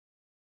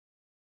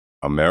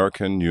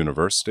American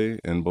University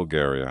in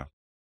Bulgaria.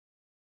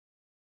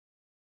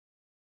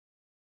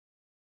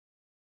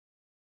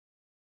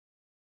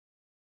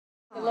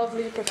 The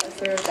lovely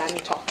Professor Dannie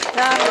Chalk.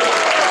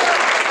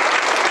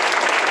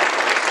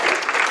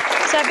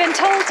 So I've been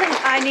told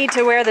I need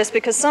to wear this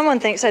because someone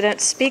thinks I don't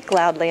speak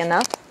loudly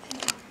enough.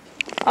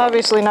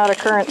 Obviously not a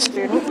current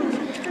student.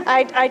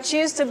 I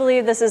choose to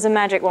believe this is a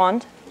magic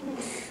wand.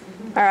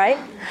 All right.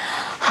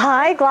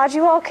 Hi, glad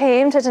you all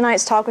came to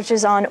tonight's talk, which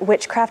is on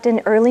witchcraft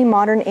in early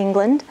modern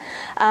England.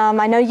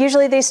 I know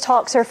usually these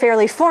talks are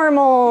fairly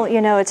formal, you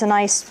know, it's a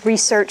nice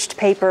researched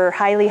paper,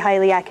 highly,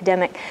 highly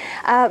academic.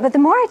 But the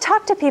more I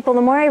talk to people,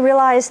 the more I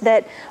realize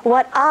that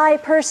what I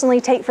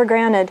personally take for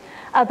granted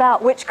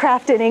about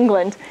witchcraft in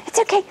England, it's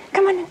okay,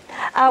 come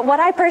on. What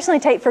I personally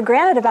take for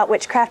granted about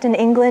witchcraft in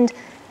England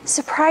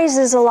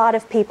surprises a lot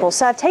of people.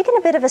 So I've taken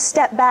a bit of a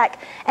step back,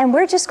 and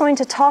we're just going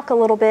to talk a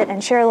little bit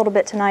and share a little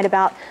bit tonight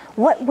about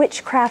what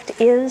witchcraft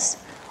is,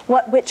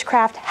 what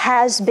witchcraft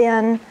has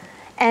been,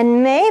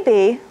 and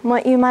maybe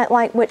what you might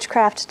like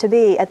witchcraft to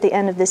be at the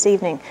end of this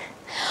evening.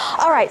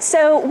 All right,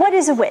 so what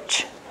is a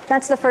witch?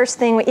 That's the first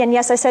thing, and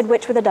yes, I said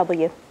witch with a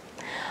W.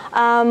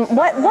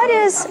 What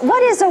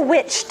is a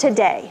witch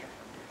today?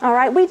 All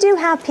right, we do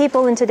have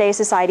people in today's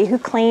society who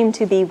claim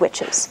to be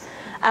witches.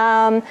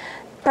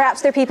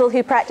 Perhaps they're people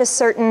who practice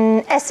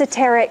certain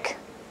esoteric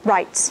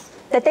rites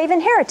that they've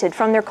inherited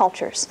from their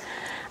cultures.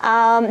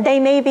 They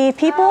may be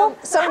people,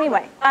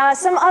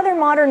 some other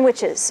modern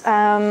witches.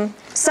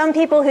 Some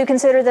people who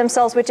consider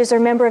themselves witches are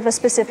members of a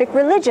specific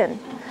religion,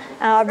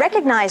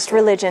 recognized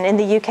religion in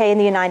the UK and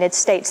the United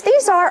States.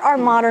 These are our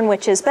modern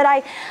witches, but I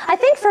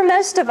think for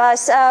most of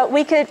us,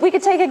 we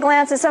could take a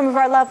glance at some of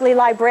our lovely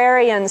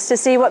librarians to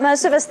see what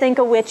most of us think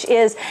a witch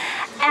is.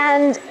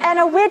 And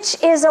a witch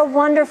is a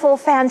wonderful,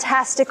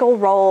 fantastical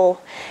role.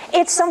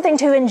 It's something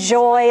to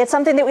enjoy. It's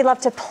something that we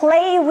love to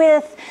play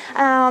with,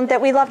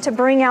 that we love to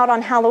bring out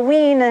on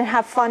Halloween and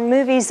have fun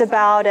movies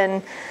about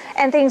and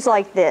things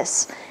like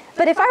this.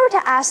 But if I were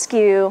to ask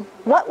you,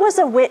 what was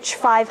a witch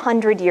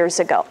 500 years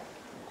ago?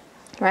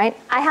 Right?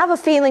 I have a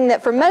feeling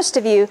that for most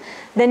of you,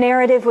 the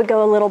narrative would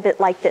go a little bit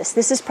like this.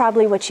 This is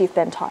probably what you've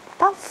been taught.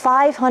 About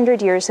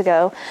 500 years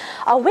ago,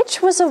 a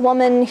witch was a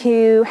woman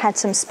who had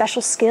some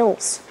special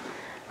skills.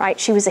 Right?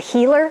 She was a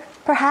healer,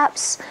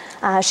 perhaps.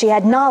 She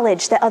had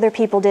knowledge that other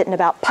people didn't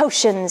about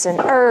potions and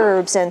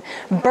herbs and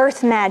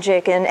birth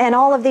magic and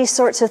all of these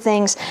sorts of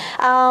things.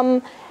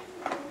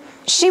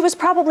 She was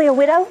probably a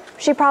widow.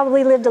 She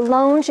probably lived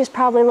alone. She's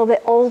probably a little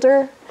bit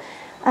older.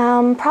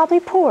 Probably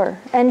poor,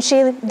 and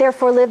she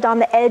therefore lived on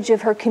the edge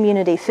of her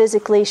community.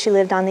 Physically, she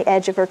lived on the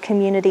edge of her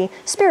community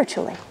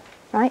spiritually,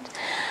 right?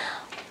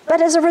 But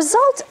as a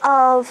result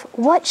of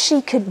what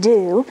she could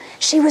do,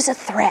 she was a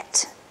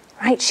threat,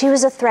 right? She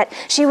was a threat.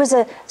 She was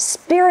a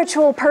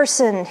spiritual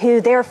person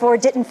who therefore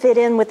didn't fit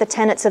in with the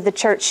tenets of the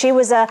church. She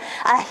was a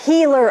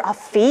healer, a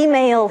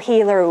female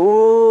healer,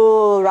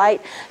 ooh,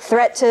 right?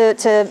 Threat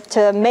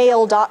to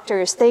male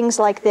doctors, things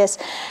like this.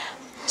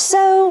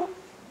 So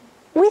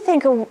we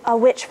think a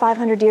witch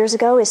 500 years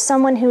ago is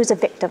someone who is a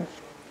victim,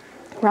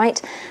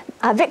 right?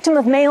 A victim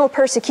of male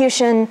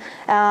persecution,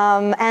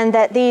 and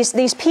that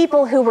these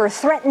people who were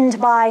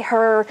threatened by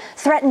her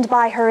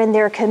in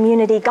their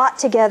community got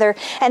together,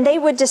 and they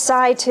would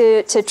decide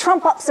to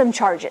trump up some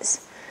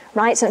charges,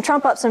 right?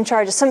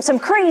 Some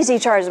crazy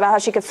charges about how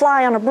she could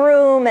fly on a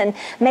broom and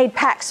made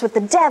pacts with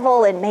the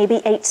devil and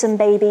maybe ate some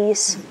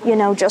babies, you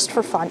know, just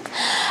for fun.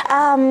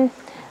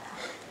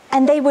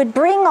 And they would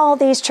bring all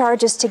these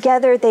charges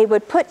together. They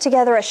would put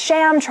together a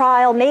sham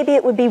trial. Maybe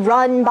it would be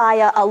run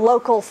by a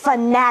local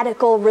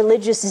fanatical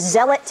religious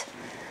zealot,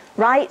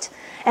 right?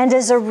 And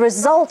as a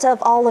result of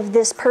all of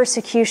this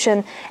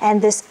persecution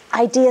and this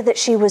idea that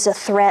she was a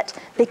threat,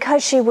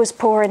 because she was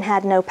poor and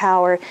had no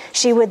power,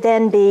 she would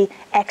then be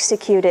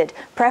executed,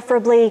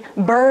 preferably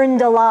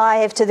burned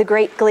alive, to the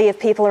great glee of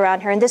people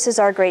around her. And this is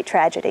our great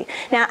tragedy.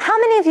 Now, how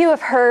many of you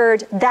have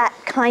heard that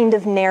kind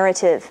of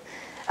narrative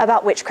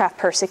about witchcraft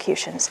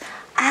persecutions?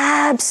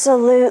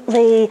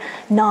 Absolutely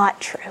not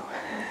true.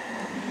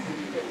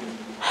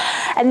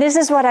 And this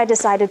is what I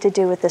decided to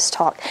do with this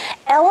talk.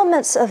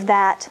 Elements of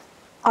that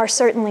are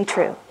certainly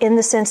true in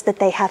the sense that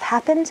they have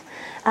happened.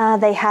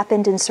 They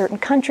happened in certain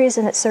countries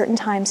and at certain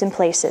times and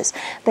places.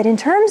 But in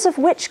terms of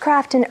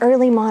witchcraft in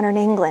early modern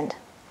England,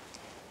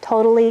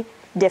 totally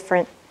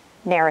different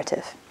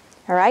narrative.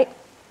 All right?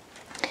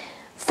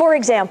 For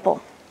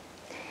example,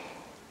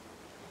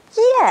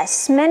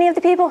 yes, many of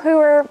the people who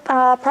were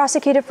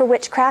prosecuted for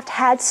witchcraft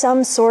had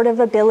some sort of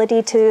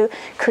ability to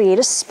create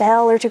a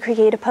spell or to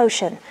create a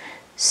potion.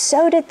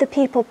 So did the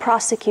people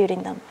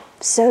prosecuting them.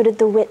 So did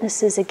the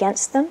witnesses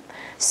against them.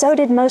 So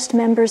did most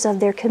members of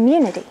their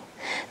community.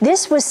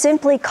 This was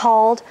simply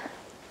called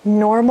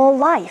normal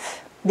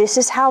life. This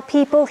is how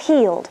people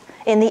healed.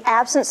 In the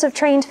absence of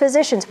trained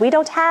physicians, we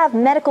don't have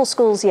medical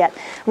schools yet.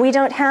 We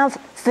don't have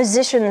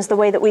physicians the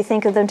way that we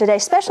think of them today,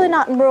 especially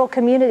not in rural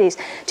communities.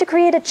 To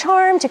create a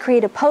charm, to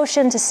create a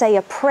potion, to say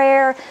a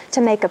prayer,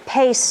 to make a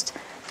paste,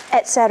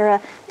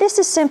 etc. This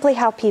is simply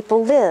how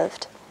people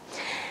lived.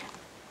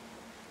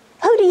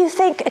 you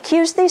think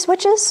accused these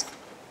witches?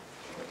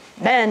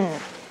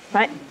 Men,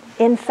 right?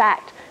 In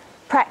fact,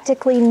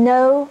 practically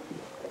no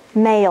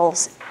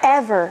males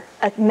ever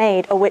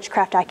made a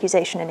witchcraft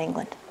accusation in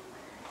England.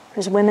 It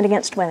was women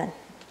against women.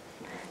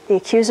 The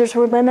accusers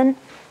were women.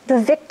 The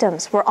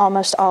victims were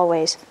almost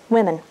always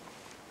women.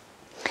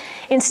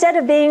 Instead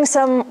of being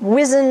some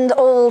wizened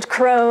old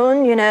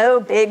crone, you know,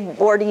 big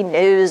warty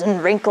nose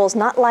and wrinkles,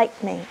 not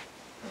like me.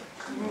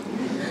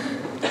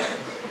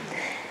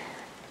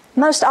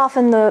 Most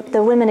often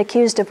the women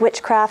accused of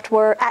witchcraft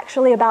were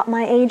actually about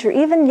my age or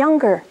even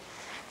younger.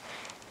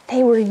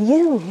 They were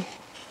you,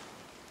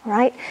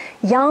 right?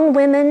 Young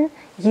women,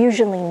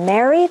 usually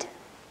married,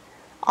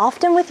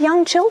 often with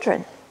young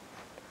children.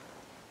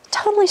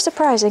 Totally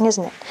surprising,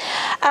 isn't it?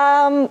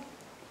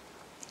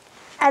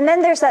 And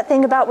then there's that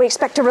thing about we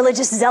expect a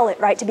religious zealot,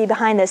 right, to be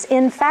behind this.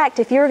 In fact,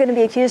 if you were going to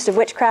be accused of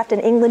witchcraft in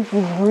England, you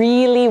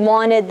really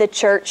wanted the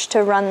church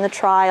to run the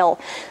trial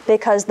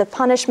because the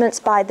punishments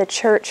by the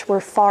church were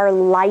far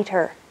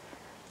lighter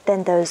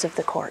than those of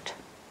the court,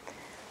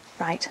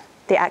 right?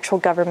 The actual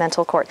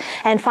governmental court.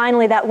 And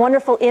finally, that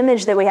wonderful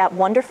image that we have,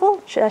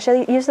 wonderful? Should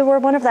I use the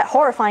word wonderful? That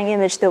horrifying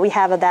image that we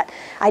have of that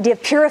idea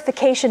of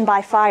purification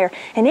by fire.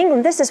 In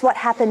England, this is what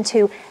happened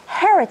to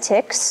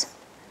heretics,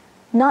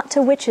 not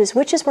to witches.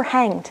 Witches were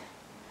hanged.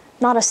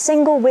 Not a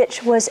single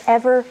witch was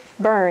ever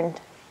burned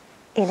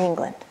in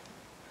England.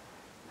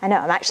 I know,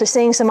 I'm actually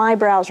seeing some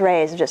eyebrows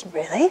raised. Just,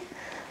 really?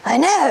 I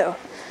know.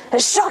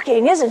 It's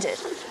shocking, isn't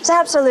it? It's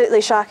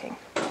absolutely shocking.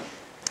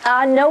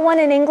 No one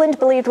in England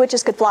believed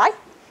witches could fly.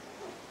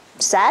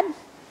 Sad.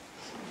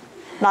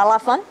 Not a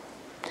lot of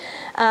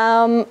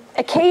fun.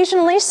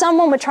 Occasionally,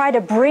 someone would try to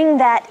bring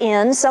that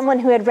in, someone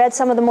who had read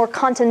some of the more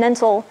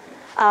continental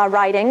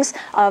writings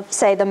of,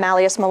 say, the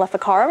Malleus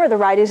Maleficarum or the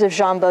writings of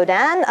Jean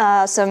Baudin,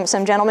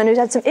 some gentlemen who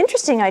had some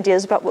interesting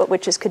ideas about what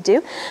witches could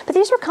do. But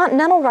these were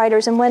continental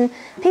writers, and when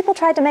people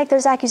tried to make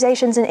those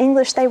accusations in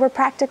English, they were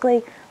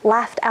practically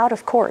laughed out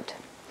of court.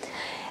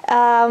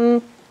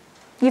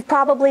 You've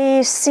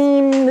probably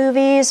seen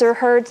movies or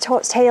heard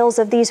tales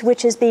of these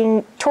witches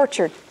being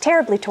tortured,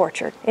 terribly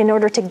tortured, in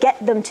order to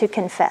get them to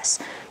confess.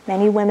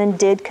 Many women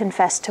did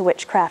confess to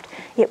witchcraft.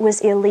 It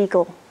was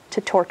illegal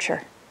to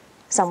torture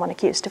someone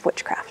accused of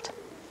witchcraft.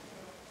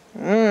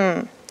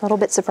 A little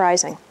bit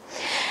surprising.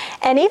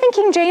 And even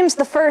King James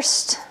I,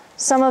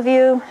 some of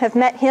you have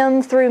met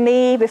him through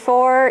me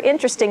before.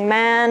 Interesting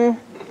man,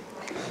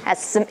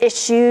 has some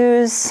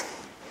issues,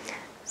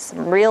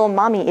 some real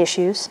mommy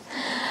issues.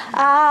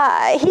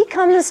 He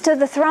comes to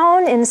the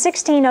throne in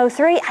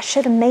 1603. I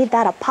should have made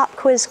that a pop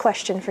quiz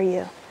question for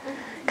you.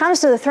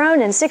 Comes to the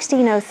throne in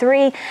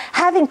 1603,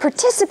 having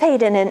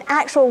participated in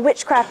actual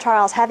witchcraft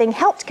trials, having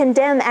helped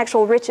condemn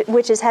actual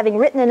witches, having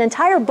written an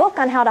entire book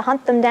on how to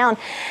hunt them down.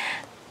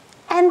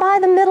 And by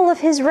the middle of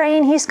his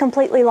reign, he's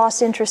completely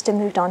lost interest and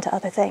moved on to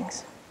other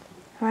things.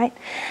 Right?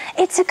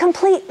 It's a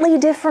completely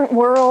different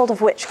world of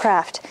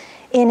witchcraft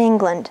in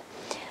England.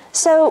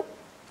 So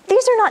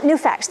these are not new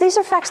facts. These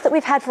are facts that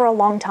we've had for a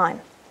long time.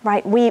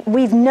 Right?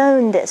 We've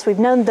known this. We've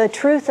known the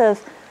truth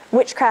of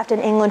witchcraft in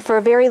England for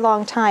a very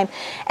long time.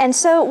 And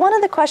so one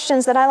of the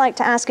questions that I like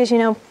to ask is, you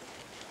know,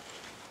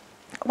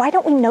 why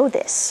don't we know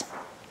this?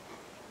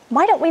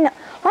 Why don't we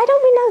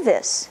know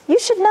this? You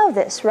should know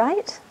this,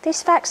 right?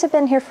 These facts have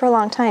been here for a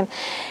long time.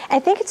 I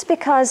think it's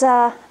because,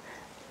 I'm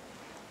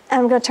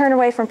going to turn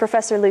away from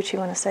Professor Lucci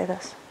when I say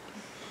this.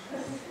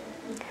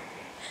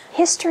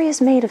 History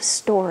is made of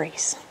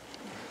stories.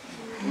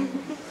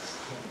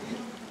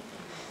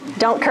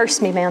 Don't curse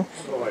me, man.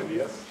 No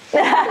idea.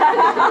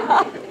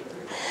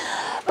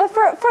 But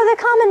for the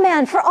common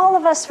man, for all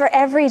of us, for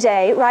every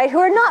day, right, who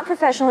are not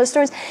professional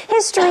historians,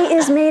 history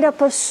is made up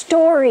of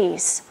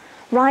stories,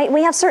 right?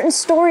 We have certain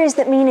stories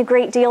that mean a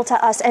great deal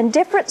to us, and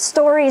different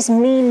stories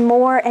mean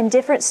more, and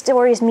different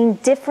stories mean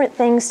different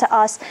things to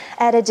us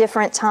at a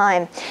different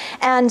time.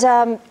 And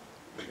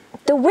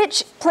the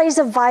witch plays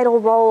a vital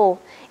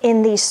role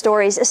in these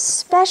stories,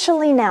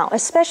 especially now,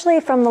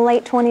 especially from the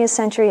late 20th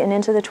century and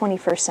into the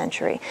 21st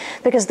century,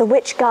 because the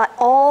witch got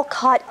all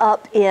caught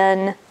up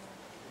in,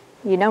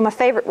 you know my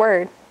favorite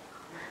word,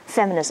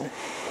 feminism.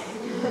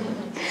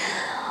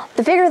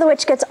 The figure of the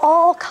witch gets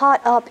all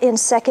caught up in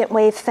second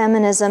wave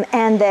feminism,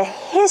 and the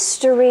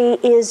history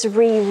is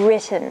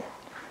rewritten.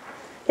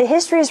 The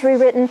history is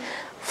rewritten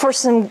for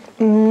some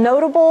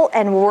notable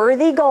and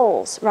worthy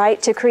goals,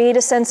 right? To create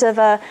a sense of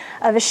a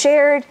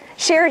shared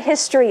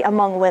history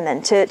among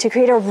women, to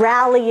create a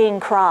rallying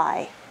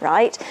cry,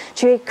 right?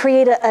 To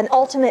create an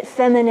ultimate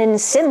feminine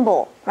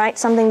symbol, right?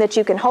 Something that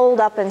you can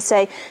hold up and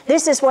say,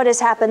 this is what has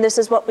happened, this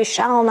is what we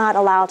shall not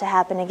allow to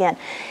happen again.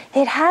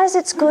 It has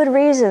its good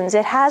reasons,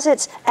 it has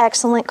its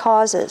excellent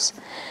causes.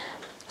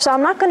 So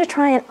I'm not going to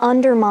try and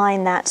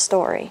undermine that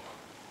story,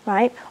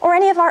 right? Or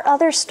any of our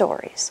other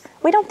stories.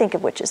 We don't think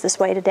of witches this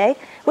way today.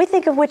 We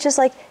think of witches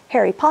like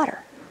Harry Potter,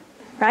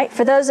 right?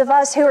 For those of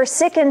us who are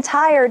sick and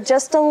tired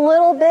just a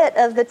little bit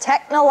of the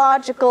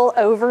technological,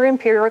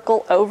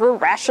 over-empirical,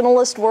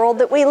 over-rationalist world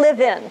that we live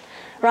in,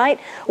 right?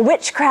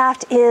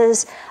 Witchcraft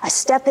is a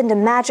step into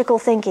magical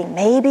thinking.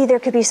 Maybe there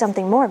could be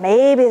something more.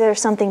 Maybe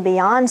there's something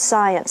beyond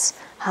science.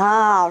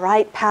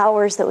 Right,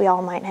 powers that we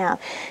all might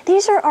have.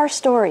 These are our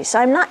stories. So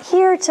I'm not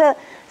here to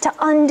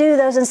undo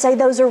those and say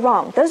those are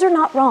wrong. Those are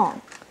not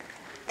wrong.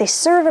 They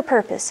serve a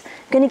purpose.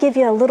 I'm going to give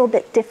you a little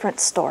bit different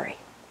story,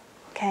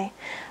 okay?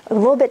 A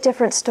little bit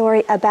different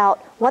story about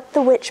what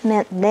the witch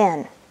meant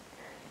then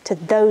to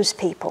those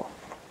people,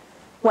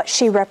 what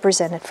she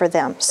represented for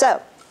them.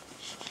 So,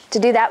 to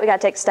do that, we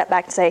got to take a step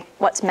back and say,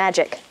 what's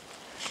magic?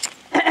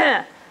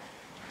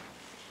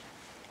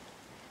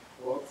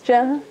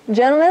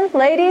 Gentlemen,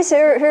 ladies who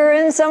are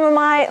in some of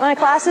my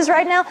classes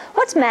right now,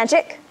 what's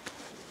magic?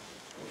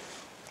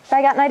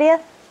 I got an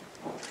idea?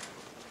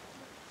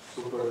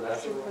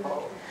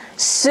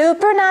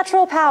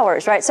 Supernatural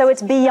powers, right? So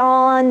it's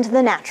beyond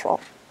the natural,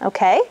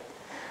 okay?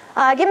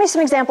 Give me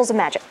some examples of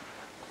magic.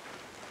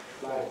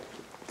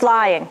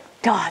 Flying.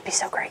 Oh, that'd be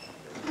so great.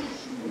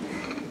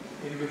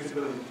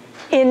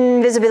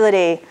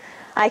 Invisibility.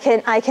 I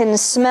can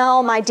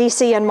smell my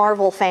DC and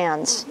Marvel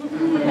fans.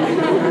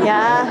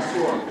 Yeah.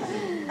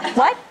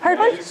 What? Heard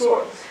one?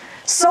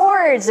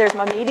 Swords. There's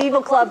my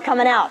medieval club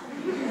coming out.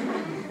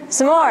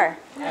 Some more.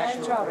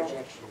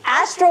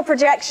 Astral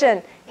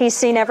projection. He's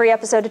seen every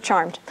episode of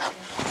Charmed.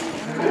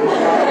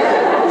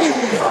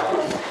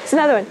 It's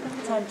another one.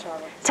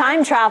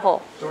 Time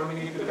travel.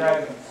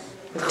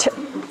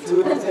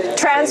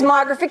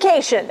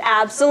 Transmogrification.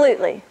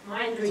 Absolutely.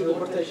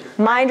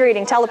 Mind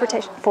reading.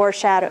 Teleportation.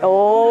 Foreshadow.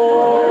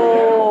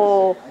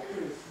 Oh.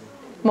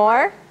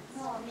 More?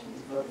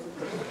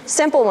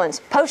 Simple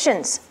ones.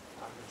 Potions.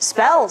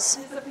 Spells.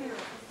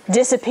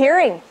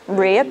 Disappearing.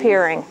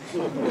 Reappearing.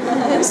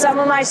 Some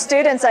of my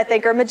students, I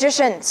think, are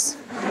magicians.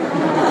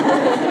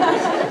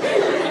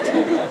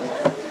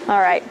 All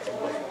right.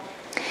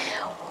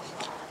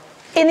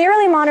 In the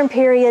early modern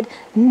period,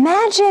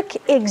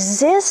 magic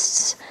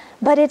exists,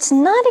 but it's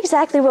not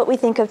exactly what we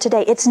think of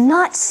today. It's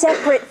not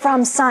separate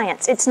from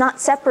science. It's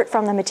not separate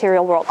from the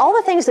material world. All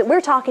the things that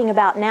we're talking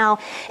about now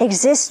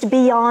exist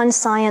beyond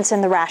science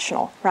and the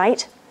rational,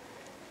 right?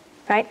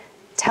 Right?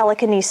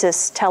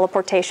 Telekinesis,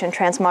 teleportation,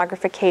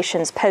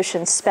 transmogrifications,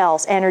 potions,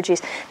 spells,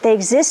 energies. They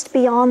exist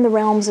beyond the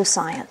realms of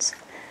science.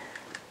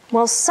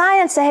 Well,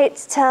 science, I hate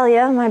to tell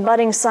you, my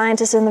budding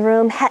scientists in the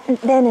room,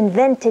 hadn't been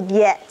invented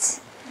yet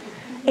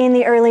in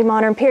the early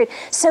modern period.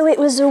 So it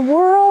was a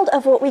world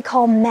of what we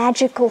call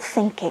magical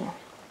thinking,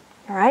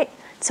 all right?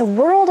 It's a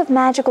world of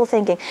magical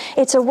thinking.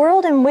 It's a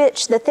world in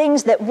which the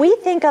things that we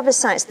think of as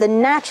science, the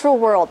natural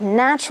world,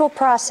 natural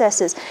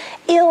processes,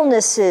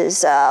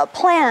 illnesses,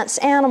 plants,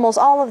 animals,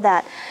 all of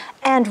that,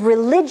 and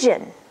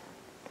religion,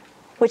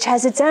 which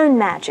has its own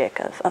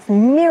magic of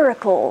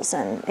miracles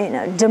and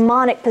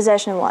demonic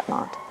possession and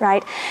whatnot,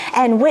 right?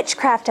 And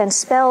witchcraft and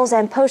spells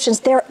and potions,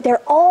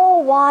 they're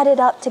all wadded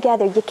up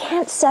together. You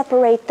can't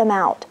separate them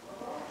out.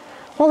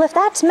 Well, if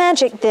that's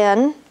magic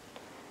then,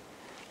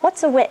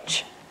 what's a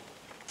witch?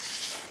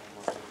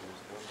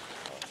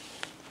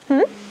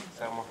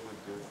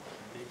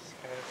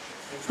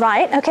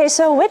 Right, okay,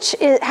 so a witch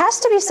has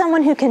to be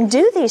someone who can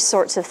do these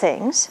sorts of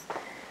things.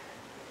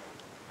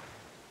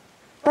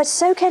 But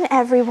so can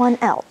everyone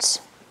else,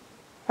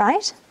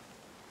 right?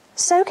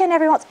 So can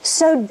everyone else.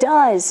 So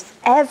does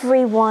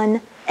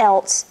everyone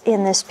else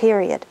in this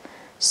period.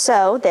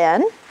 So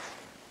then,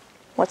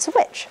 what's a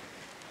witch?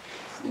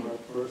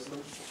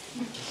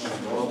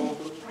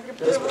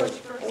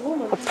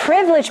 A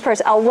privileged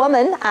person. A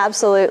woman,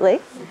 absolutely.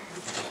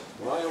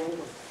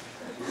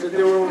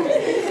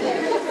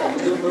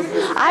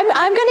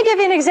 I'm going to give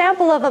you an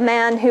example of a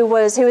man who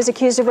was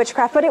accused of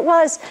witchcraft, but it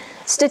was,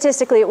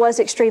 statistically, it was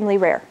extremely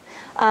rare.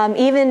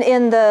 Even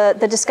in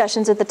the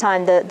discussions at the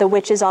time, the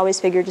witch is always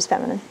figured as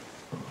feminine.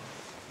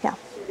 Yeah.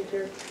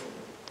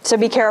 So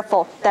be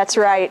careful. That's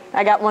right.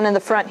 I got one in the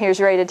front here who's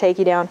ready to take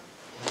you down.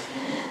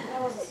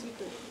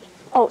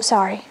 Oh,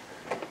 sorry.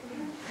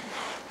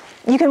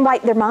 You can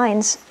wipe their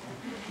minds.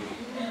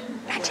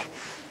 Magic.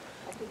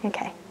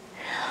 Okay.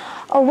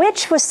 A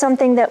witch was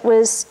something that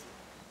was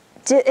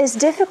as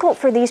difficult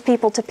for these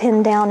people to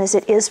pin down as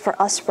it is for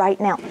us right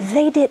now.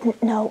 They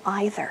didn't know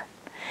either.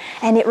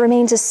 And it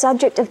remains a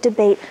subject of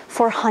debate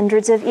for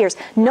hundreds of years.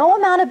 No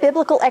amount of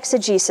biblical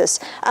exegesis,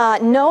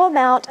 no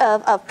amount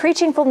of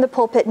preaching from the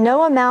pulpit,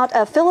 no amount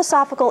of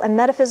philosophical and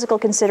metaphysical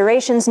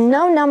considerations,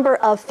 no number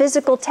of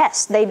physical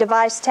tests. They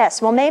devised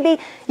tests. Well, maybe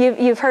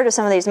you've heard of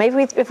some of these.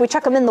 Maybe if we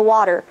chuck them in the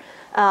water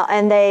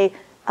and they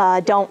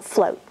don't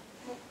float.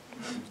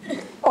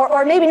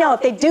 Or maybe no,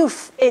 if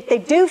they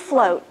do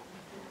float.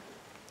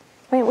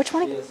 Wait, which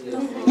one?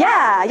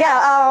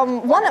 Yeah.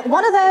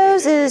 One of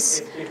those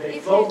is. If they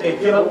float, they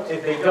kill them.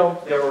 If they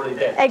don't, they're already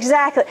dead.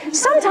 Exactly.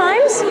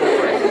 Sometimes,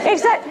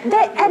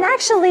 and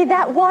actually,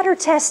 that water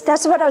test.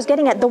 That's what I was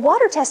getting at. The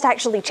water test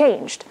actually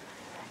changed.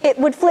 It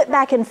would flip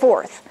back and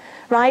forth,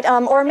 right?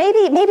 Or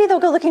maybe they'll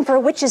go looking for a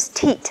witch's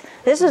teat.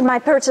 This is my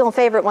personal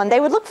favorite one. They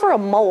would look for a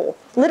mole,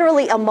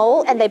 literally a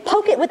mole, and they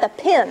poke it with a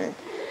pin,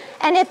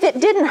 and if it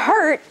didn't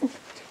hurt,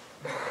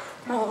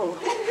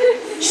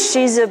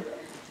 she's a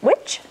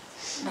witch.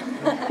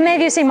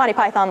 Maybe you've seen Monty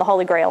Python, the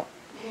Holy Grail.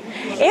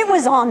 It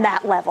was on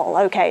that level,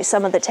 okay,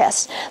 some of the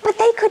tests. But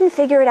they couldn't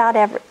figure it out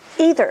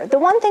either. The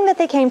one thing that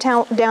they came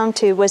down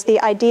to was the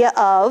idea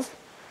of,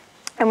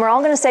 and we're all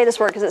going to say this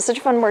word because it's such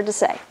a fun word to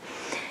say,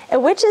 a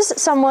witch is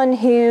someone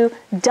who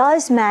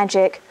does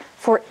magic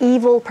for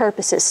evil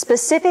purposes,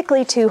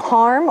 specifically to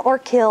harm or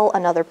kill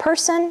another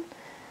person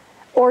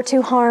or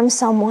to harm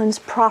someone's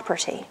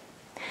property.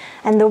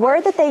 And the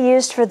word that they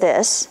used for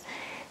this,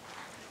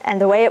 and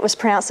the way it was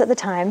pronounced at the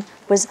time,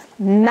 was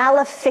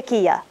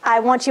maleficia. I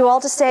want you all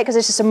to say it because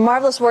it's just a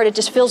marvelous word. It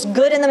just feels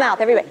good in the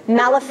mouth. Everybody,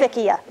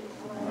 maleficia.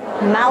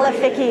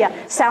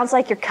 Maleficia. Sounds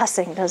like you're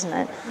cussing, doesn't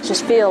it? It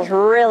just feels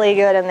really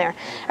good in there.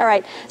 All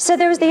right, so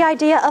there was the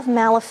idea of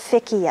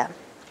maleficia.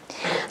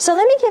 So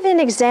let me give you an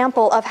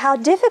example of how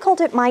difficult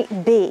it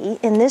might be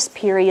in this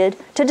period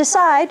to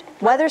decide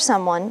whether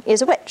someone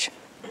is a witch.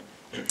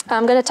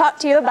 I'm going to talk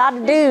to you about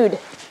a dude.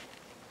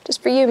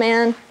 Just for you,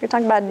 man. You're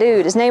talking about a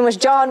dude. His name was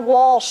John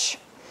Walsh.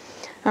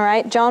 All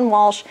right, John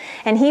Walsh.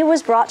 And he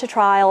was brought to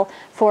trial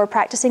for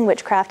practicing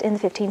witchcraft in the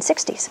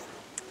 1560s.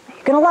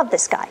 You're going to love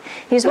this guy.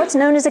 He's what's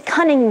known as a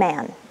cunning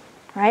man.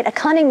 Right? A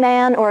cunning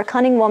man or a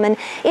cunning woman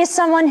is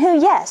someone who,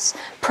 yes,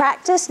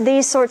 practiced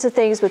these sorts of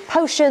things with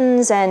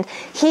potions and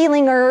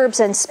healing herbs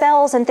and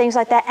spells and things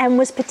like that, and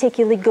was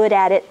particularly good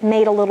at it,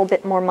 made a little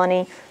bit more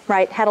money,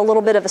 right? Had a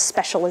little bit of a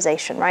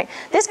specialization, right?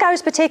 This guy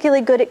was particularly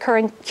good at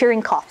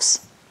curing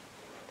coughs.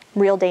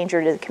 Real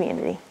danger to the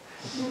community,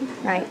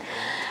 right?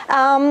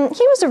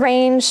 He was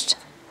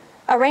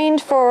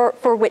arraigned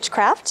for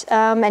witchcraft,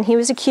 and he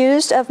was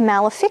accused of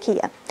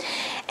maleficia.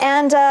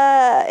 And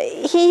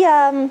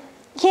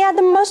he had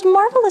the most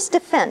marvelous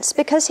defense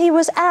because he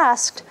was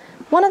asked,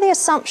 one of the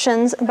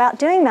assumptions about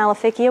doing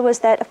maleficia was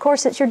that, of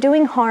course, since you're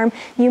doing harm,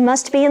 you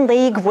must be in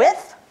league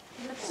with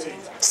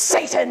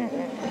Satan.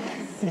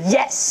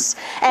 Yes.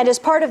 And as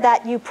part of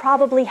that, you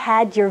probably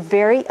had your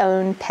very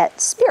own pet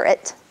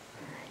spirit,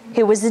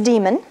 who was a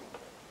demon,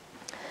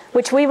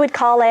 which we would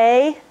call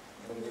a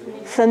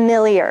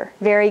familiar.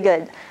 Very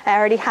good. I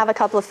already have a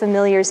couple of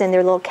familiars in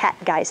their little cat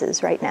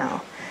guises right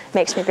now.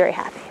 Makes me very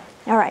happy.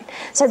 All right.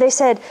 So they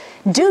said,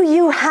 do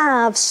you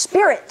have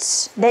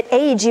spirits that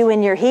aid you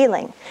in your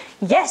healing?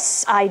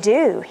 Yes, I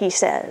do, he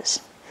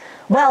says.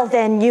 Well,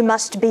 then you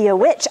must be a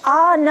witch.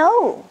 Ah,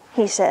 no,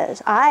 he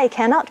says. I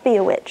cannot be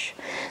a witch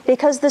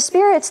because the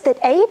spirits that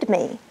aid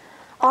me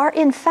are,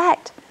 in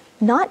fact,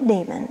 not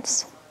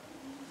demons.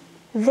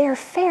 They're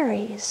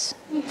fairies.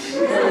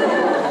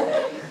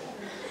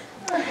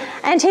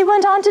 And he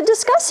went on to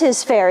discuss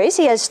his fairies.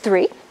 He has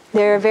 3.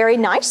 They're very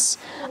nice.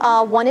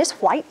 One is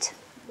white,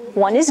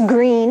 one is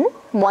green,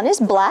 one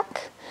is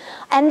black,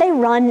 and they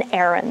run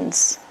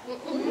errands.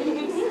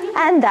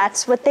 And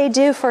that's what they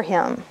do for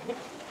him.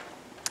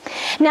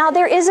 Now,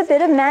 there is a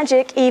bit of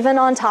magic even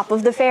on top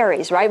of the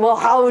fairies, right? Well,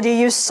 how do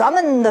you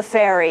summon the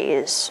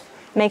fairies?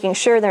 Making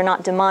sure they're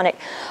not demonic.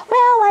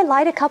 Well, I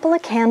light a couple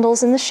of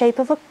candles in the shape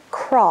of a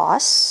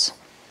cross.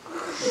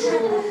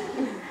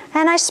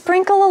 And I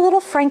sprinkle a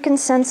little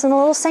frankincense and a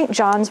little St.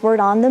 John's wort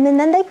on them, and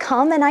then they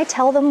come and I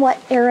tell them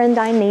what errand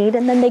I need,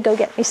 and then they go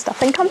get me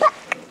stuff and come back.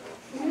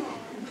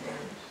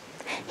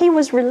 He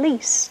was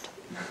released.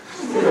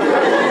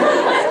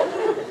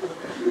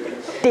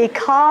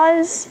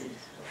 Because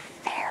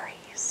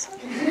fairies.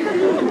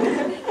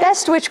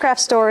 Best witchcraft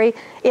story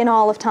in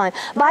all of time.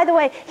 By the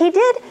way, he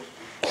did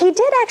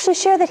actually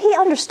share that he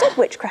understood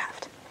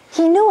witchcraft.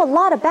 He knew a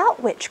lot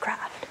about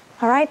witchcraft.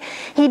 All right.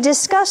 He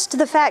discussed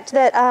the fact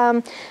that,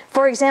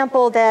 for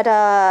example,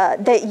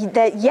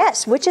 that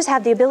yes, witches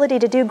have the ability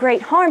to do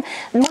great harm.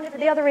 And one of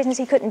the other reasons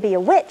he couldn't be a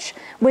witch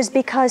was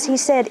because he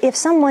said, if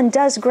someone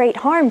does great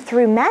harm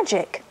through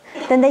magic,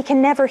 then they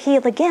can never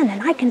heal again,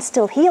 and I can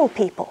still heal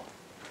people.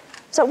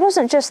 So it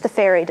wasn't just the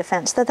fairy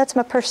defense. That's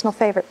my personal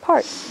favorite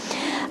part.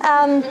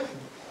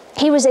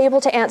 He was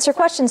able to answer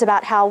questions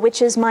about how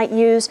witches might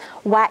use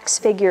wax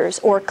figures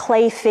or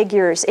clay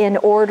figures in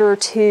order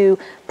to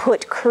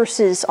put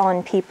curses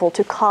on people,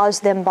 to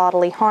cause them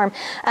bodily harm.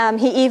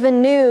 He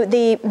even knew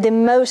the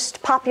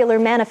most popular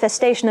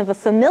manifestation of a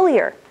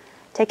familiar.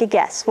 Take a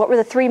guess. What were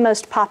the 3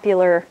 most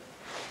popular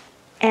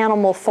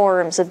animal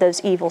forms of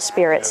those evil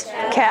spirits?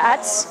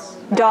 Cats,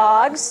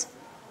 dogs,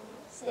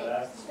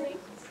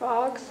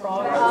 Frogs.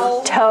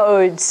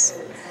 toads.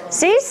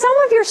 See, some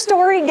of your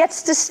story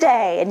gets to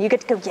stay, and you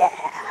get to go,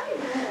 yeah.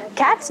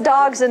 Cats,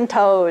 dogs, and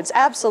toads,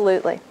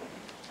 absolutely.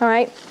 All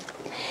right?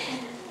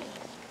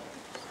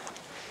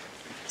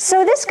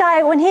 So this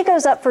guy, when he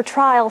goes up for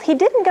trial, he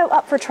didn't go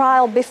up for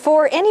trial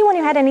before anyone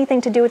who had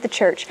anything to do with the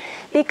church,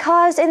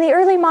 because in the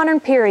early modern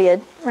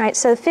period, right,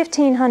 so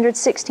 1500s,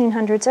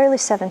 1600s, early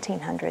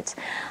 1700s,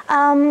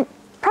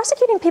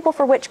 prosecuting people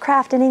for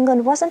witchcraft in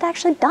England wasn't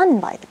actually done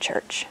by the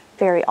church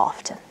very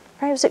often.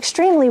 Right? It was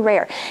extremely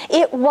rare.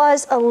 It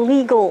was a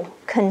legal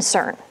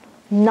concern,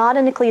 not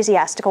an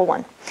ecclesiastical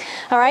one.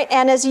 All right,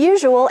 and as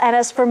usual, and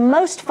as for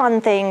most fun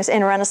things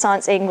in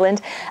Renaissance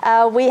England,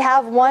 we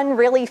have one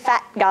really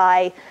fat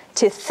guy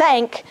to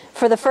thank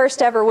for the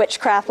first ever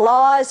witchcraft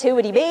laws. Who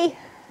would he be?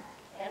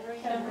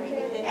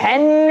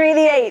 Henry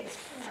VIII.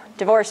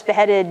 divorced,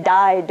 beheaded,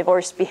 died,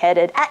 divorced,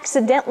 beheaded,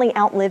 accidentally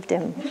outlived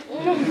him,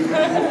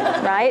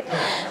 right?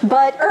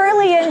 But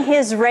early in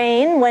his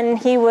reign, when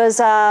he was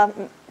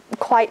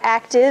quite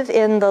active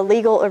in the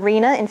legal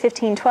arena in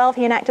 1512,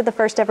 he enacted the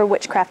first ever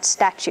witchcraft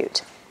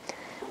statute.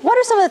 What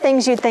are some of the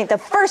things you'd think, the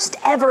first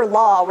ever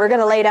law, we're going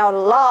to lay down a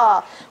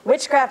law,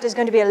 witchcraft is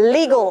going to be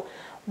illegal.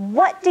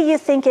 What do you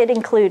think it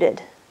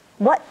included?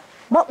 What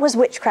was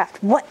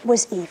witchcraft? What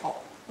was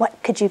evil?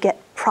 What could you get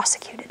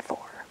prosecuted for?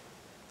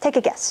 Take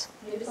a guess.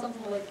 Maybe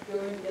something like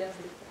going against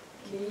the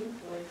king.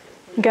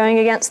 Going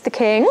against the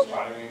king.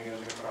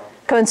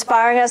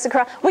 Conspiring against the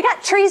crown. We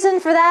got treason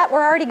for that.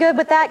 We're already good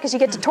with that because you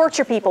get to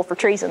torture people for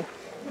treason.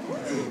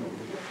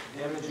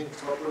 Damaging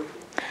property.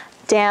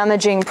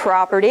 Damaging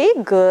property.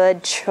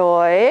 Good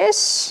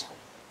choice.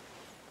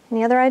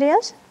 Any other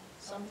ideas?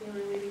 Something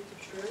related to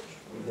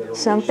church.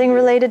 Something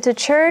related to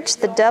church,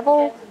 the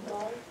devil.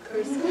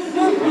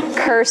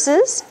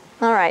 Curses.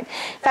 All right.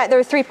 In fact, there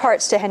are 3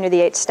 parts to Henry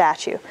VIII's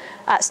statute.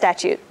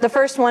 The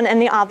first one,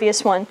 and the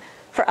obvious one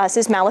for us,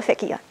 is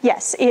maleficia.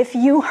 Yes, if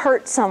you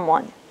hurt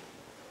someone,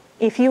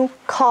 if you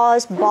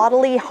cause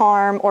bodily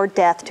harm or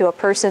death to a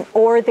person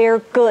or their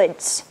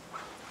goods,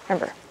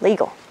 remember,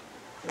 legal,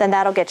 then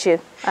that'll get you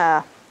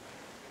hanged.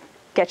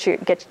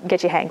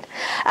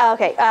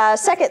 Okay.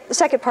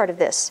 Second part of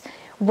this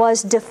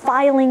was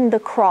defiling the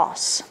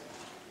cross.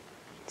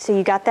 So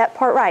you got that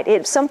part right.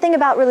 It's something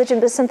about religion,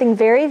 but something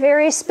very,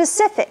 very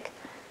specific,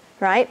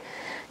 right?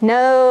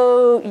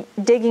 No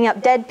digging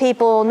up dead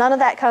people, none of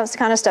that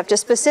kind of stuff,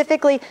 just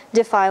specifically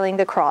defiling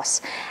the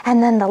cross.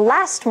 And then the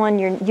last one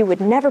you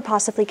would never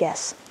possibly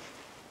guess.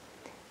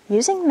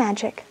 Using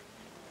magic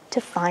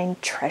to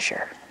find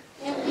treasure.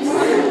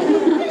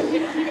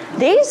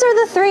 These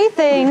are the 3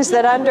 things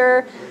that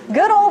under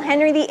good old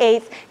Henry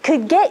VIII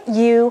could get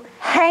you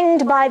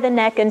hanged by the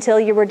neck until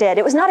you were dead.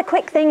 It was not a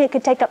quick thing. It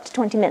could take up to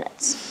 20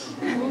 minutes.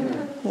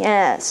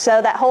 Yeah,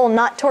 so that whole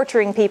not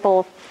torturing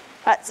people,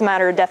 that's a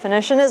matter of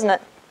definition, isn't it?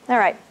 All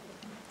right.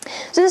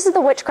 So this is the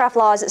witchcraft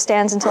law as it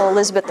stands until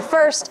Elizabeth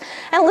I.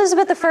 And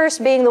Elizabeth I,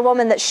 being the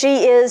woman that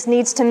she is,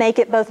 needs to make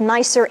it both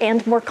nicer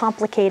and more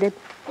complicated.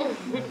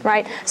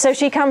 Right? So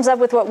she comes up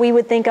with what we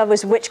would think of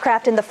as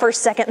witchcraft in the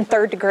 1st, 2nd, and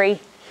 3rd degree.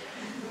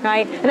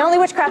 Right? And only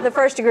witchcraft in the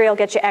 1st degree will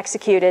get you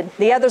executed.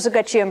 The others will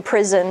get you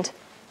imprisoned.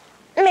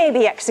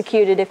 Maybe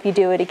executed if you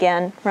do it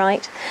again,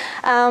 right?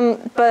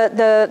 But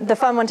the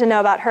fun one to know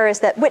about her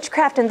is that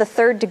witchcraft in the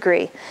 3rd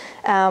degree,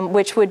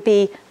 which would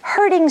be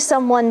hurting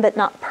someone but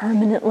not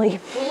permanently,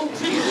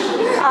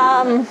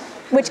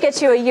 which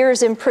gets you a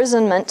year's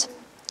imprisonment.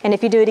 And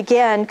if you do it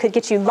again, could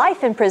get you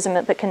life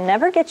imprisonment, but can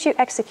never get you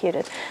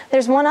executed.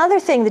 There's one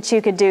other thing that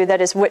you could do that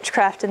is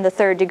witchcraft in the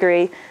 3rd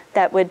degree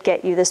that would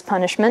get you this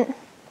punishment.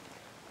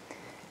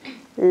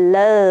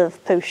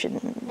 Love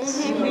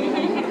potions.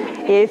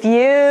 If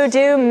you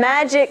do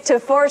magic to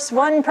force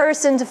one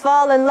person to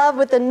fall in love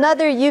with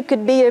another, you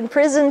could be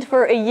imprisoned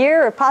for a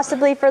year or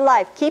possibly for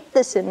life. Keep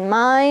this in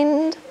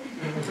mind.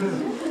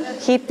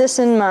 Keep this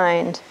in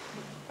mind.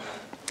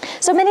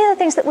 So many of the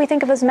things that we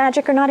think of as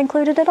magic are not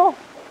included at all.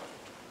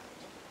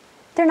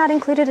 They're not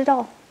included at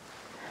all.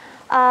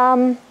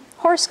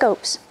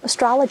 Horoscopes,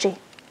 astrology,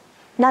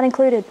 not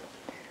included.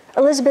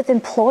 Elizabeth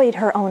employed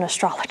her own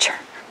astrologer.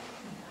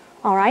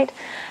 All right?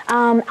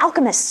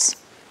 Alchemists,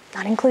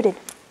 not included.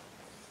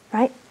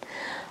 Right?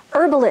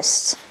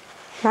 Herbalists,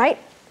 right?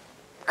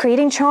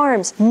 Creating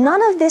charms. None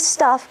of this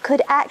stuff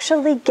could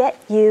actually get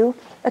you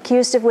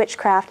accused of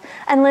witchcraft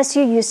unless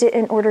you used it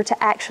in order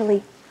to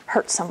actually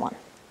hurt someone.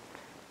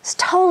 It's a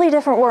totally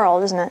different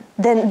world, isn't it,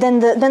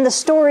 than the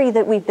story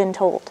that we've been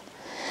told.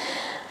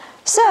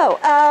 So,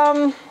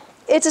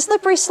 it's a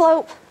slippery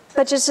slope,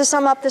 but just to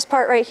sum up this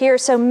part right here,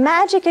 so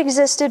magic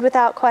existed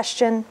without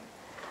question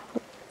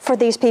for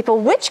these people.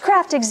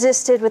 Witchcraft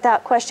existed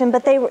without question,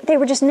 but they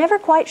were just never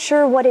quite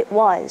sure what it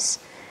was.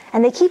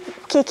 And they keep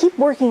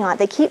working on it.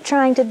 They keep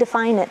trying to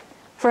define it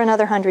for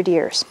another 100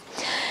 years.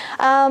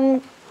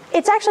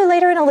 It's actually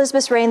later in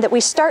Elizabeth's reign that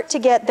we start to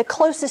get the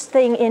closest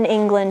thing in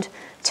England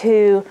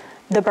to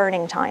the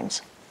burning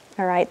times.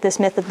 All right,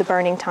 this myth of the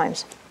burning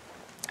times.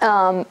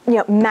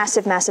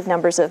 Massive, massive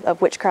numbers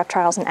of witchcraft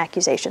trials and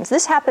accusations.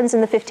 This happens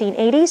in the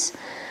 1580s.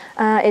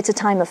 It's a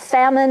time of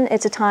famine.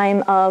 It's a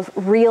time of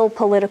real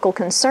political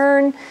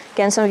concern.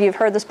 Again, some of you have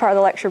heard this part of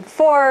the lecture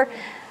before.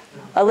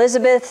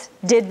 Elizabeth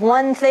did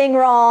one thing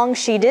wrong.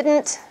 She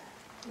didn't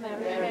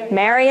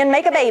marry and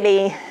make a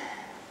baby.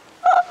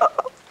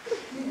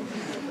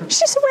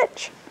 She's a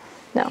witch.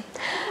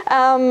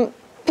 No.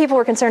 People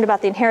were concerned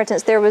about the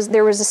inheritance. There was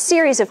a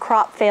series of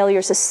crop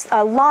failures,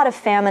 a lot of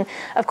famine.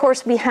 Of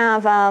course, we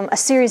have a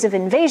series of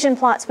invasion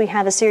plots. We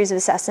have a series of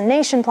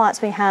assassination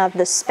plots. We have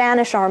the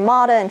Spanish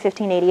Armada in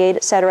 1588,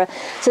 etc.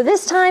 So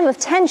this time of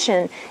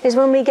tension is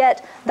when we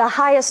get the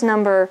highest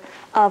number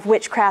of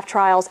witchcraft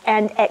trials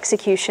and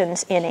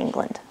executions in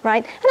England,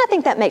 right? And I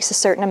think that makes a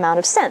certain amount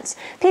of sense.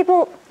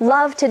 People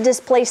love to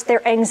displace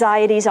their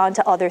anxieties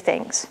onto other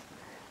things.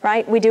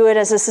 right? We do it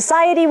as a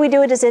society, we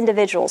do it as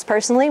individuals.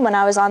 Personally, when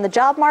I was on the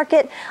job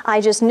market,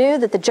 I just knew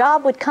that the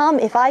job would come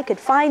if I could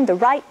find the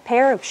right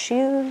pair of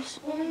shoes.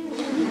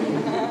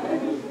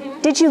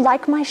 Did you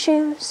like my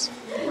shoes?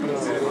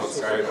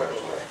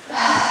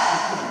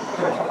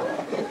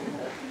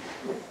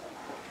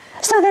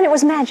 So then it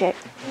was magic.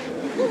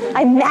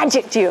 I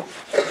magicked you.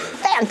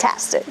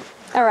 Fantastic.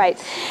 All right.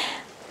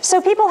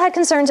 So people had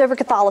concerns over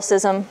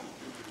Catholicism,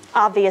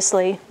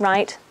 obviously,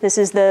 right? This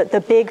is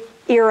the big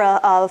era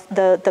of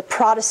the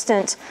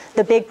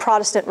big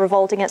Protestant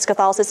revolt against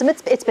Catholicism.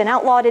 It's been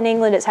outlawed in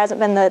England. It hasn't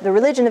been the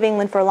religion of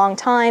England for a long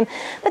time.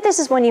 But this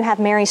is when you have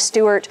Mary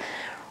Stuart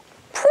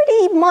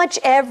pretty much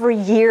every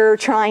year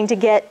trying to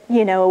get,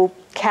 you know,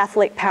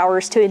 Catholic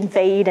powers to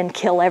invade and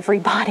kill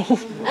everybody.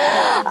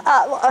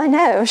 I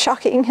know,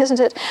 shocking, isn't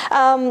it?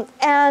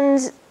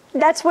 And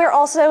that's where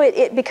also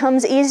it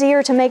becomes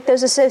easier to make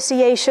those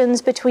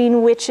associations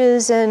between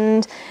witches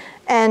and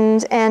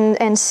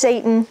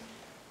Satan.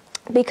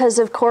 Because,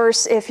 of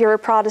course, if you're a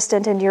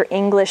Protestant and you're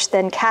English,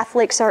 then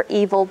Catholics are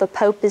evil. The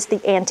Pope is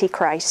the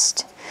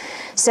Antichrist.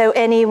 So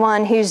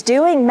anyone who's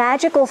doing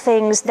magical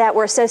things that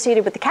were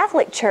associated with the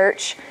Catholic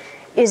Church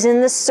is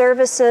in the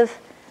service of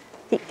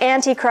the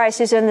Antichrist,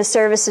 who's in the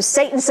service of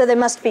Satan, so they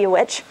must be a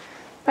witch.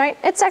 Right?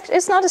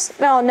 It's not as,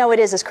 well, no, it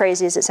is as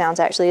crazy as it sounds,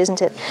 actually,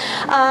 isn't it?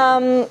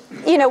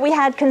 You know, we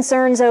had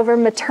concerns over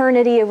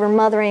maternity, over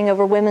mothering,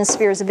 over women's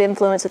spheres of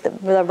influence with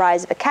the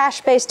rise of a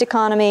cash-based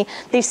economy.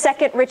 The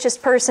second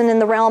richest person in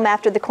the realm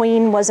after the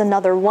Queen was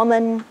another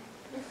woman.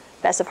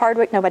 Bess of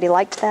Hardwick, nobody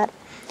liked that.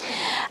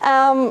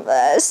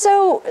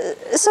 So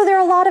there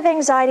are a lot of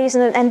anxieties,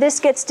 and this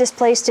gets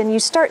displaced, and you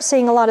start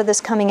seeing a lot of this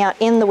coming out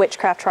in the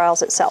witchcraft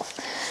trials itself.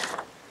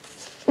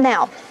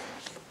 Now,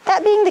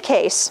 that being the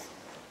case,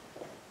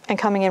 and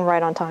coming in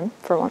right on time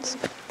for once.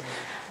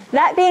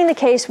 That being the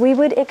case, we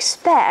would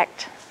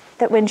expect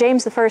that when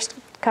James I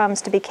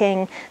comes to be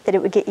king, that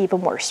it would get even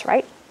worse,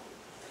 right?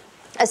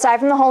 Aside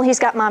from the whole he's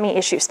got mommy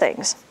issues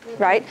things,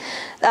 right?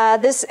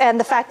 This and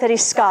the fact that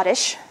he's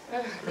Scottish.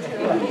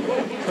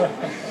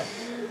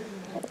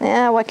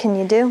 Yeah, what can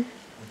you do?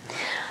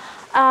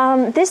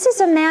 This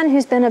is a man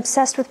who's been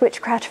obsessed with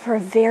witchcraft for a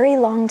very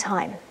long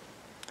time.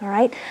 All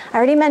right. I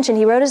already mentioned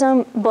he wrote his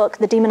own book,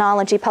 The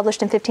Demonology,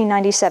 published in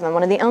 1597,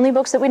 one of the only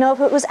books that we know of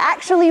that was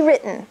actually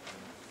written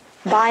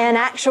by an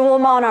actual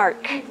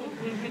monarch.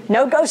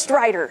 No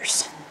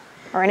ghostwriters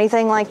or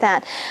anything like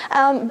that.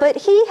 But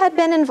he had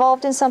been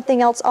involved in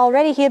something else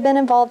already. He had been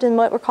involved in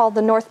what were called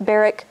the North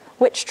Berwick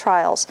witch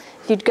trials.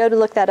 If you'd go to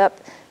look that up,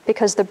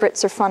 because the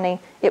Brits are funny,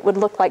 it would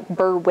look like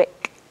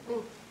Berwick.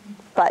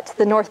 But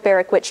the North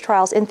Berwick witch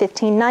trials in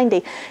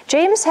 1590.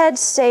 James had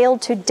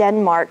sailed to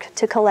Denmark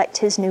to collect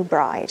his new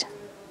bride,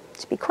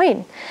 to be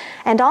queen.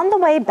 And on the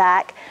way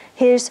back,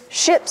 his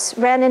ships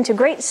ran into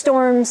great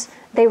storms.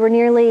 They were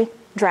nearly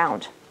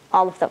drowned,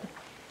 all of them.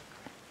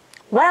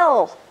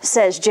 Well,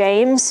 says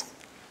James,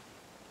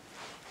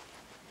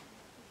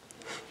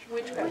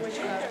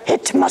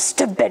 it must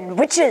have been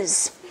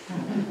witches.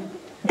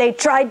 They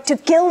tried to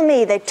kill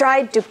me. They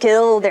tried to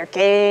kill their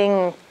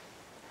king.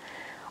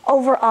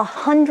 Over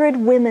 100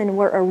 women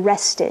were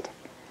arrested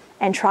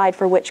and tried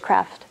for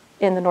witchcraft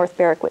in the North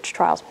Berwick witch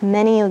trials.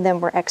 Many of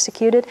them were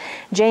executed.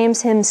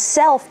 James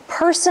himself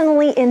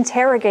personally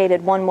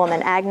interrogated one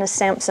woman, Agnes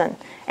Sampson,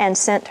 and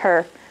sent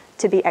her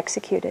to be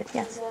executed.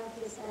 Yes?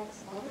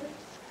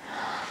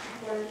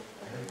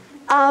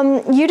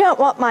 You don't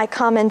want my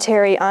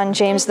commentary on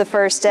James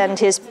I and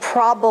his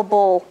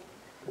probable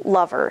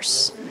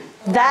lovers.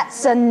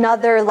 That's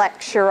another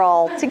lecture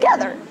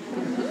altogether.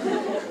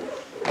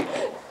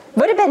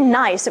 Would have been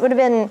nice. It would have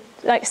been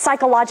like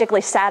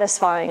psychologically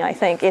satisfying, I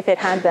think, if it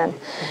had been.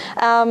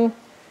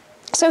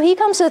 So he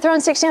comes to the throne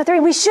in 1603.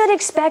 We should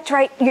expect,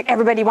 right?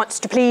 Everybody wants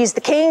to please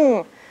the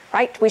king,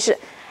 right? We should,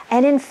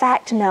 and in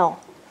fact, no.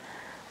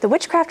 The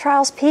witchcraft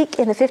trials peak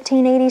in the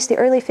 1580s, the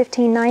early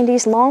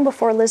 1590s, long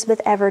before Elizabeth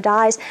ever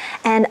dies,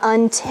 and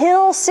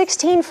until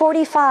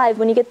 1645,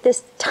 when you get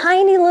this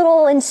tiny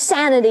little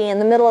insanity in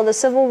the middle of the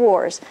civil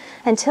wars.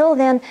 Until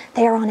then,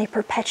 they are on a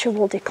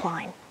perpetual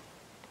decline.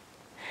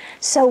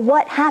 So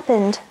what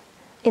happened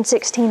in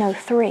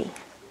 1603?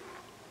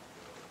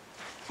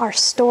 Our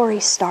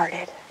story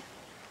started.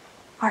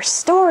 Our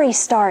story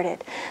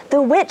started. The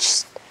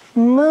witch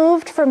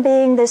moved from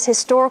being this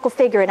historical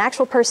figure, an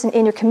actual person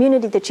in your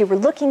community that you were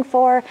looking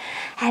for,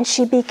 and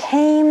she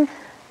became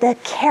the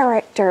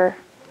character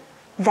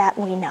that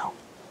we know,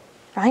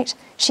 right?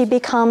 She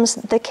becomes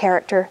the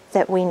character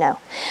that we know.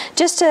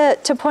 Just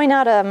to point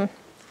out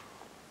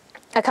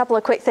a couple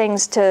of quick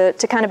things to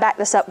kind of back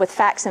this up with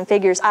facts and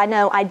figures. I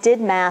know I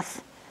did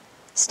math.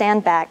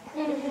 Stand back.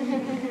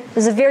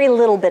 There's a very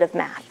little bit of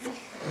math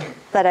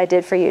that I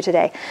did for you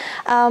today.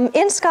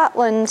 In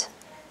Scotland,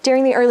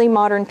 during the early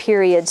modern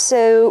period,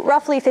 so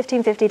roughly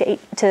 1550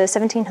 to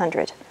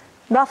 1700,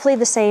 roughly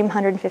the same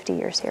 150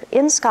 years here.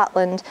 In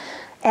Scotland,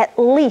 at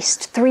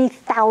least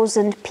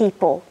 3,000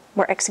 people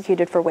were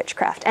executed for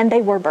witchcraft, and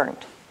they were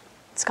burned.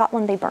 In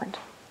Scotland, they burned.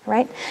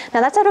 Right?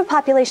 Now that's out of a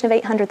population of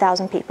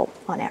 800,000 people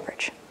on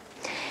average.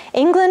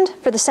 England,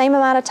 for the same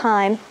amount of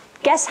time,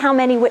 guess how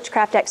many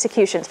witchcraft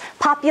executions?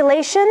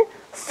 Population,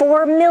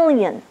 4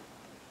 million.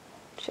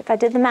 If I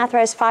did the math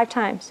right, it's 5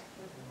 times.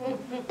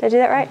 Did I do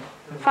that right?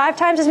 5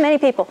 times as many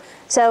people.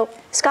 So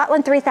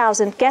Scotland,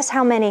 3,000. Guess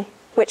how many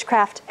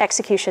witchcraft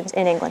executions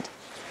in England?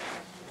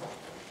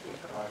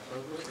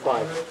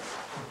 5.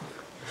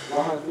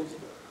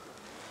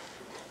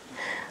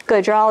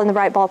 Good, you're all in the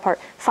right ballpark.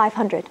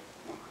 500.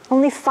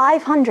 Only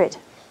 500.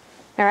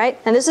 All right?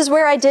 And this is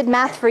where I did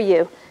math for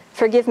you.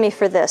 Forgive me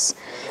for this.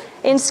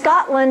 In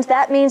Scotland,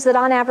 that means that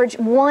on average,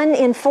 1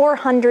 in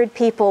 400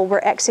 people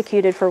were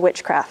executed for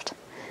witchcraft.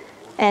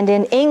 And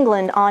in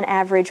England, on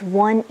average,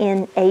 1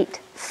 in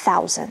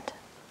 8,000.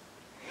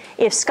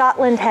 If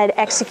Scotland had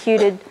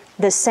executed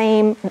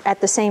at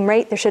the same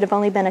rate, there should have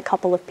only been a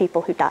couple of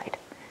people who died.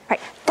 Right?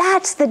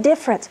 That's the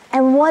difference,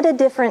 and what a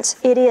difference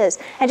it is.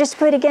 And just to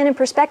put it again in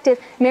perspective,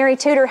 Mary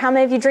Tudor, how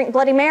many of you drink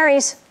Bloody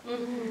Marys?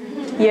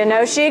 You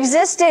know she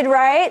existed,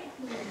 right?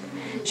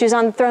 She was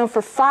on the throne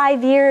for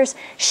 5 years.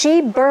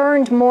 She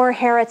burned more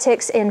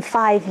heretics in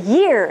 5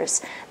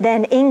 years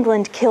than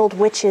England killed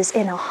witches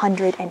in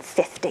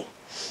 150.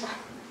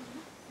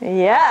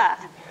 Yeah.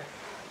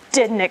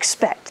 Didn't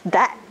expect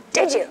that,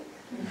 did you?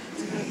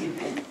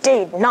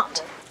 Did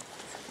not.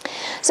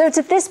 So it's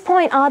at this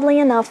point, oddly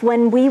enough,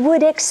 when we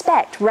would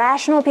expect,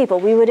 rational people,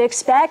 we would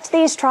expect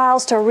these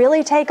trials to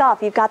really take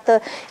off. You've got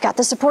the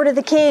support of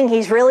the king.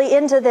 He's really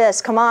into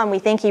this. Come on, we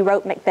think he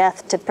wrote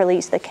Macbeth to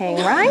please the king,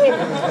 right?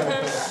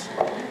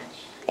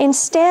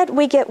 Instead,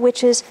 we get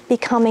witches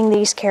becoming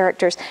these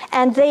characters.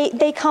 And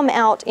they come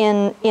out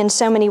in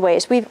so many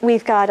ways.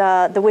 We've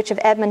got the Witch of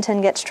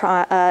Edmonton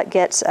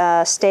gets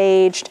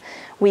staged.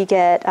 We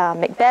get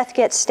Macbeth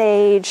gets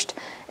staged.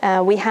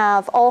 We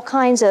have all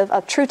kinds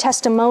of true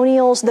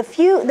testimonials. The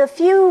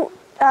few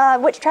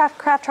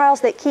witchcraft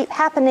trials that keep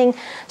happening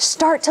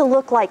start to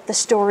look like the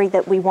story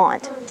that we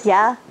want.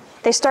 Yeah?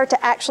 They start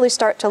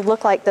to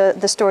look like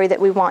the story that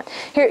we want.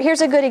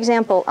 Here's a good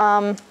example.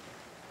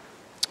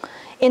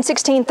 In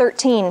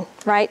 1613,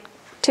 right,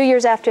 2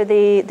 years after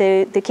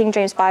the King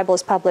James Bible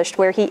is published,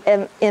 where he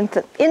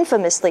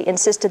infamously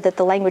insisted that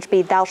the language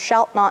be, "Thou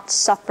shalt not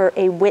suffer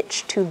a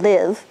witch to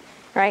live,"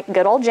 right?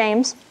 Good old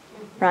James,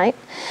 right?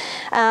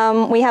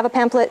 We have a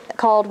pamphlet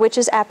called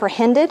Witches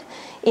Apprehended,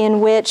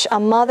 in which a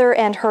mother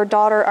and her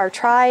daughter are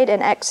tried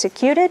and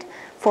executed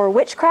for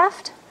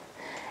witchcraft.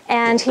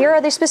 And here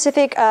are the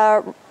specific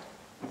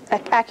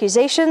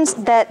accusations: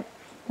 that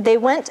they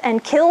went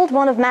and killed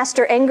one of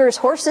Master Enger's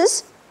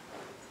horses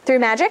through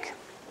magic,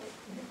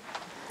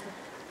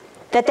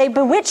 that they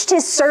bewitched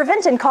his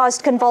servant and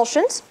caused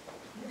convulsions,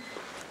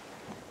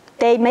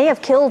 they may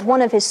have killed one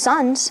of his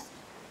sons,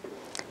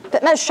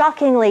 but most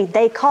shockingly,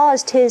 they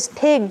caused his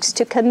pigs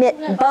to commit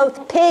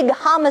both pig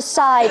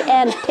homicide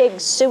and pig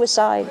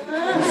suicide.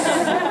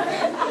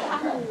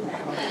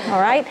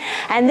 All right?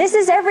 And this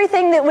is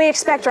everything that we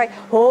expect, right?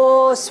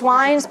 Oh,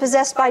 swine's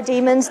possessed by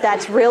demons.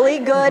 That's really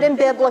good and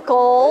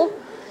biblical.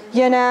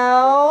 You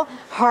know,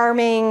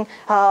 harming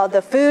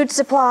the food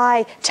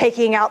supply,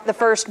 taking out the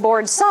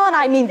firstborn son.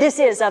 I mean, this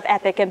is of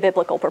epic and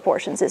biblical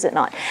proportions, is it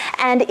not?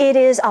 And it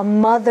is a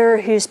mother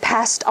who's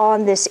passed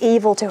on this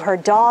evil to her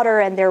daughter,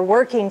 and they're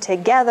working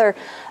together.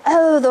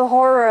 Oh, the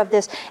horror of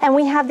this. And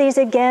we have these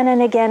again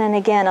and again and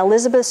again.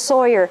 Elizabeth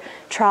Sawyer,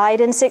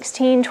 tried in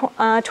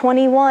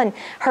 1621.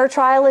 Her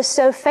trial is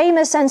so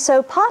famous and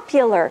so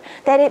popular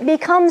that it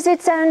becomes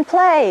its own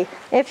play.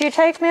 If you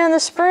take me in the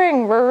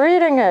spring, we're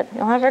reading it.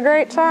 You'll have a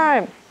great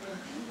time.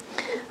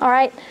 All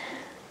right.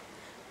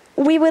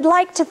 We would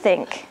like to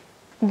think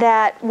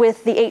that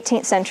with the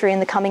 18th century and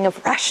the coming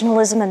of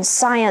rationalism and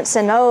science,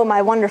 and oh,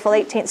 my wonderful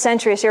 18th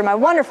century is here, my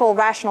wonderful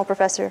rational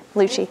professor,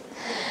 Lucci.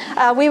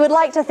 We would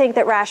like to think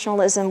that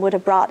rationalism would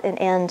have brought an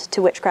end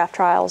to witchcraft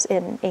trials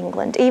in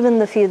England, even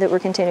the few that were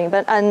continuing.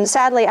 But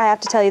sadly, I have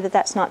to tell you that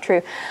that's not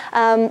true.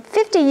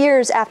 50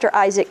 years after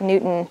Isaac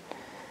Newton,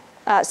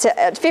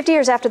 50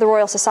 years after the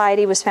Royal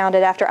Society was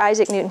founded, after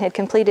Isaac Newton had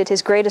completed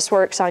his greatest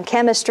works on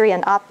chemistry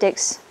and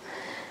optics,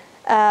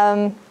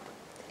 in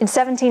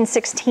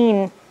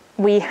 1716,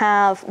 we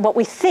have what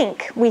we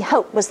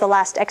hope was the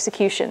last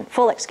execution,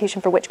 full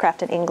execution for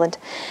witchcraft in England.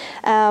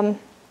 And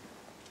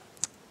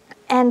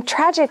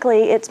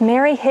tragically, it's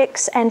Mary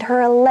Hicks and her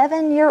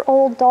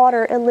 11-year-old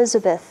daughter,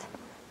 Elizabeth,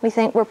 we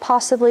think were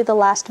possibly the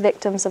last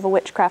victims of a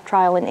witchcraft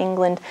trial in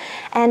England.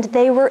 And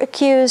they were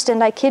accused,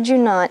 and I kid you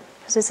not,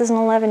 because this is an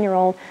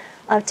 11-year-old,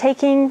 of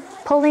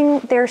pulling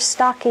their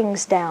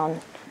stockings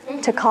down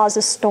to cause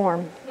a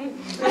storm.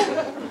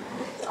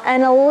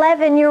 An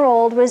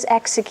 11-year-old was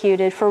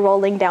executed for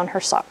rolling down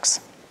her socks.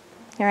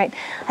 All right?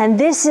 And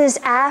this is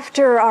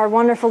after our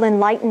wonderful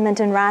enlightenment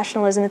and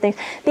rationalism and things,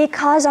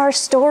 because our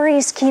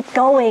stories keep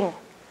going.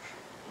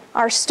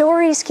 Our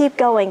stories keep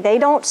going. They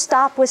don't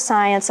stop with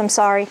science, I'm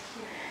sorry.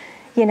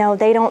 You know,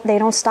 they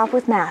don't stop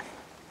with math.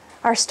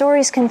 Our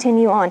stories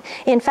continue on.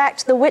 In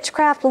fact, the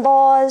witchcraft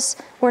laws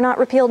were not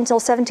repealed until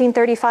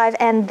 1735,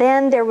 and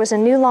then there was a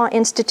new law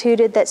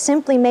instituted that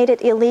simply made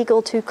it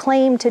illegal to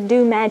claim to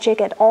do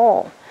magic at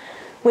all.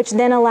 which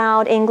then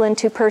allowed England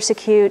to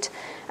persecute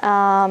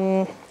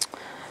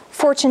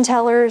fortune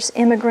tellers,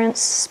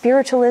 immigrants,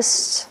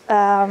 spiritualists,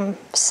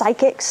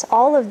 psychics,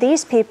 all of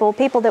these people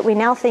that we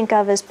now think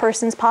of as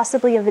persons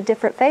possibly of a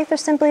different faith or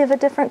simply of a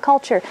different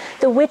culture.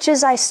 The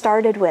witches I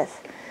started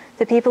with,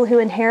 the people who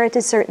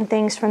inherited certain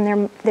things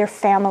from their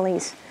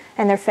families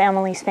and their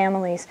families'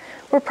 families,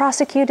 were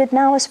prosecuted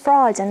now as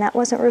frauds, and that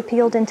wasn't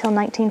repealed until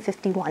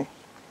 1951.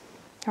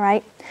 All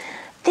right?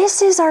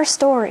 This is our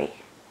story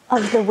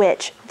of the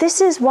witch.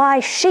 This is why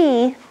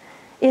she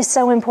is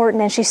so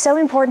important, and she's so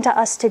important to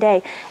us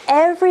today.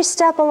 Every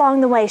step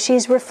along the way,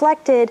 she's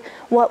reflected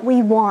what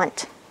we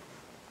want,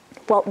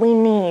 what we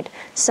need.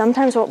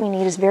 Sometimes what we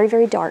need is very,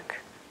 very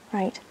dark,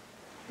 right?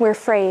 We're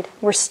afraid,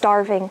 we're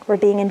starving, we're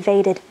being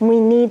invaded.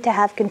 We need to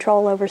have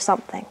control over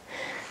something.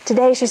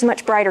 Today, she's a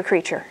much brighter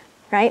creature,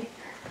 right?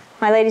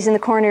 My ladies in the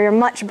corner are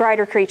much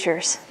brighter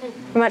creatures,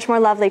 much more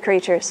lovely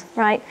creatures,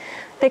 right?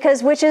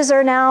 Because witches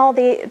are now,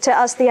 to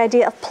us, the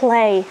idea of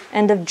play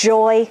and of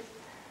joy,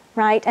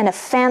 right? And of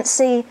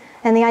fancy,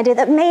 and the idea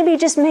that maybe,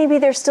 just maybe,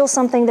 there's still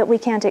something that we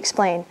can't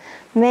explain.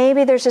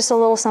 Maybe there's just a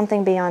little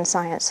something beyond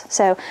science.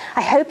 So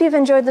I hope you've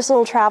enjoyed this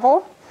little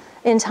travel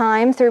in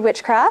time through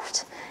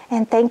witchcraft,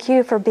 and thank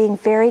you for being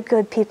very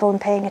good people and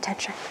paying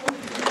attention.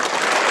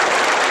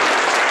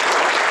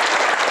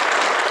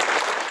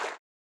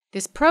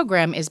 This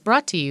program is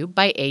brought to you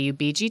by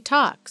AUBG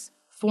Talks.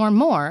 For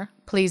more,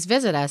 please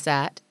visit us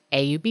at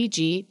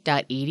aubg.edu/talks.